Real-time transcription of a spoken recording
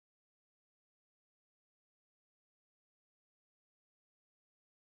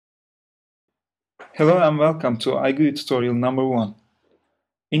Hello and welcome to iGUI tutorial number 1.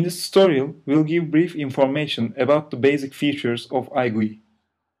 In this tutorial, we'll give brief information about the basic features of iGUI.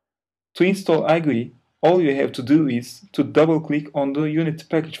 To install iGUI, all you have to do is to double-click on the Unity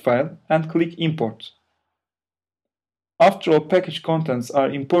package file and click Import. After all package contents are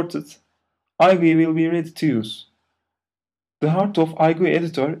imported, iGUI will be ready to use. The heart of iGUI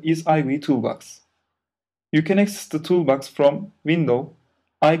editor is iGUI Toolbox. You can access the toolbox from Window,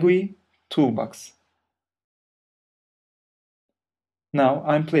 iGUI Toolbox. Now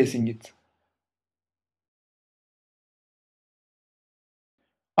I'm placing it.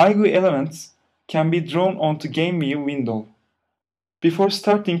 iGUI elements can be drawn onto Game View window. Before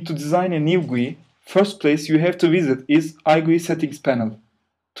starting to design a new GUI, first place you have to visit is iGUI settings panel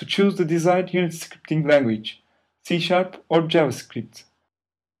to choose the desired Unity scripting language, C# or JavaScript.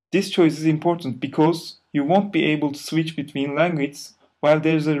 This choice is important because you won't be able to switch between languages while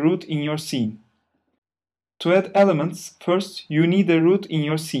there is a root in your scene. To add elements, first you need a root in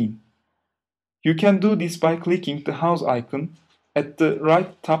your scene. You can do this by clicking the house icon at the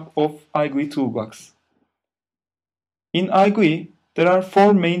right top of iGUI toolbox. In iGUI, there are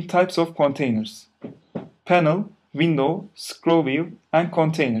 4 main types of containers: panel, window, scroll wheel, and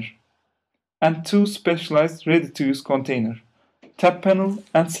container, and 2 specialized ready-to-use containers, tab panel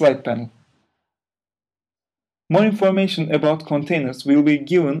and slide panel. More information about containers will be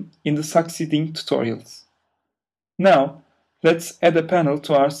given in the succeeding tutorials. Now, let's add a panel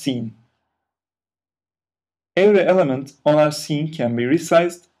to our scene. Every element on our scene can be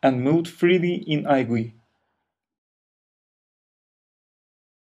resized and moved freely in iGUI.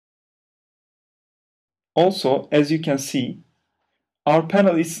 Also, as you can see, our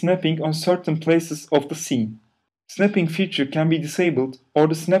panel is snapping on certain places of the scene. Snapping feature can be disabled or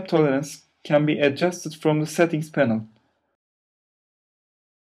the snap tolerance can be adjusted from the settings panel.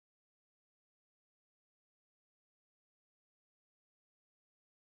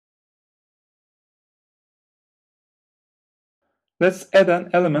 Let's add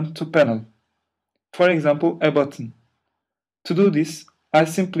an element to panel. For example, a button. To do this, I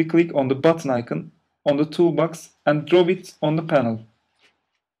simply click on the button icon on the toolbox and draw it on the panel.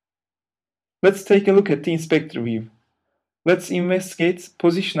 Let's take a look at the inspector view. Let's investigate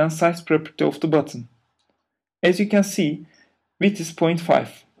position and size property of the button. As you can see, width is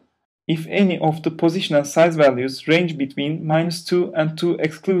 0.5. If any of the position and size values range between -2 and 2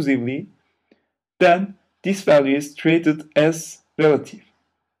 exclusively, then this value is treated as relative.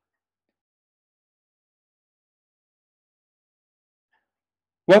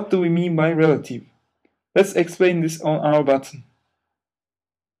 What do we mean by relative? Let's explain this on our button.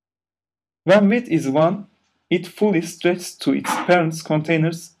 When width is 1, it fully stretches to its parent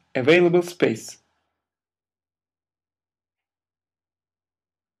container's available space.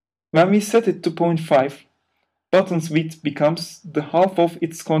 When we set it to 0.5, button's width becomes the half of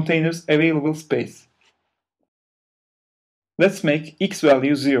its container's available space. Let's make x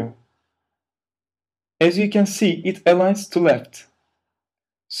value 0. As you can see, it aligns to left.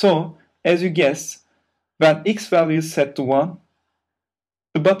 So, as you guess, when x value is set to 1,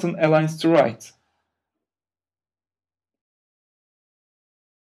 the button aligns to right.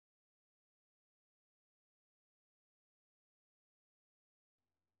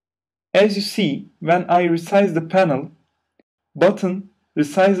 As you see, when I resize the panel, button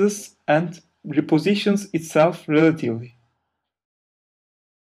resizes and repositions itself relatively.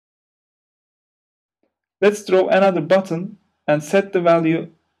 Let's draw another button and set the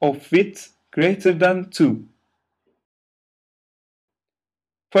value of width greater than 2.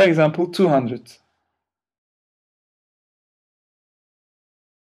 For example, 200.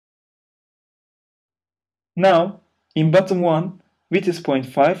 Now, in button 1, width is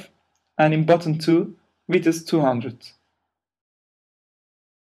 0.5, and in button 2, width is 200.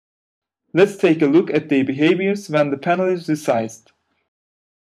 Let's take a look at the behaviors when the panel is resized.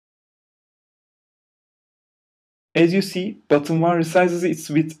 As you see, button 1 resizes its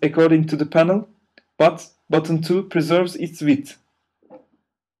width according to the panel, but button 2 preserves its width.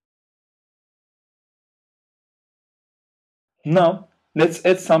 Now, let's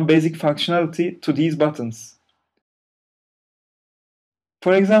add some basic functionality to these buttons.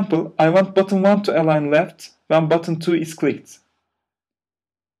 For example, I want button 1 to align left when button 2 is clicked.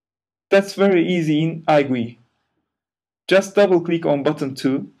 That's very easy in iGUI. Just double-click on button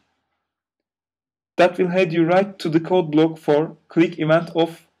 2. That will head you right to the code block for click event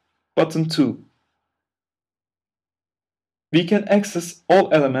of button 2. We can access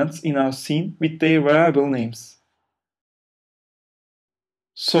all elements in our scene with their variable names.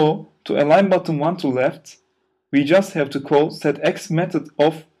 So, to align button 1 to left, we just have to call setX method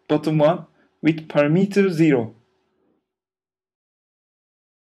of button 1 with parameter 0.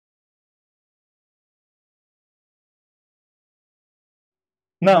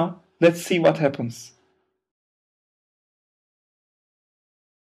 Now, let's see what happens.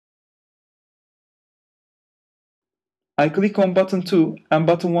 I click on button 2 and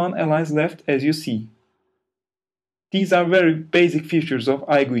button 1 aligns left as you see. These are very basic features of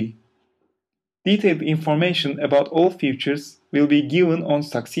iGUI. Detailed information about all features will be given on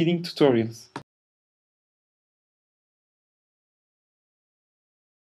succeeding tutorials.